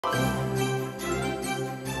I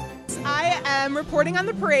am reporting on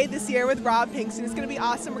the parade this year with Rob Pinkston. It's going to be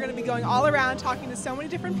awesome. We're going to be going all around talking to so many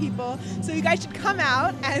different people. So you guys should come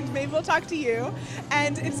out and maybe we'll talk to you.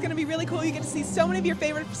 And it's going to be really cool. You get to see so many of your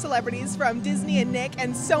favorite celebrities from Disney and Nick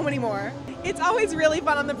and so many more. It's always really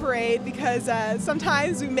fun on the parade because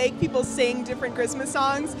sometimes we make people sing different Christmas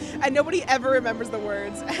songs and nobody ever remembers the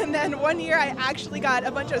words. And then one year I actually got a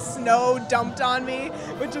bunch of snow dumped on me,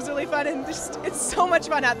 which was really fun, and just, it's so much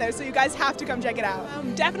fun out there, so you guys have to come check it out.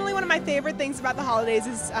 Definitely one of my favorite things about the holidays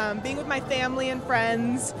is being with my family and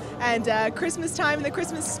friends, and Christmas time and the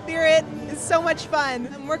Christmas spirit is so much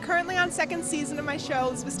fun. We're currently on second season of my show,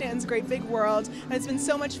 Elizabeth Stanton's Great Big World, and it's been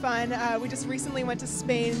so much fun. We just recently went to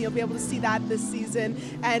Spain, and you'll be able to see that this season,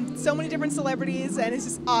 and so many different celebrities, and it's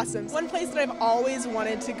just awesome. One place that I've always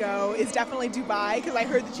wanted to go is definitely Dubai, because I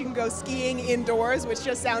heard that you can go skiing indoors, which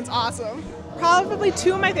just sounds awesome. Probably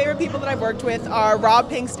two of my favorite people that I've worked with are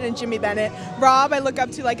Rob Pinkston and Jimmy Bennett. Rob I look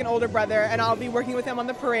up to like an older brother, and I'll be working with him on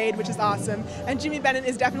the parade, which is awesome. And Jimmy Bennett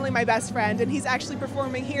is definitely my best friend, and he's actually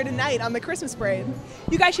performing here tonight on the Christmas parade.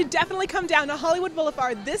 You guys should definitely come down to Hollywood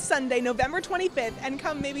Boulevard this Sunday, November 25th, and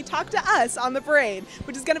come maybe talk to us on the parade,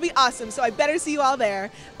 which is going to be awesome, so I better see you all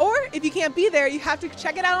there. Or if you can't be there, you have to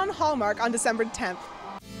check it out on Hallmark on December 10th.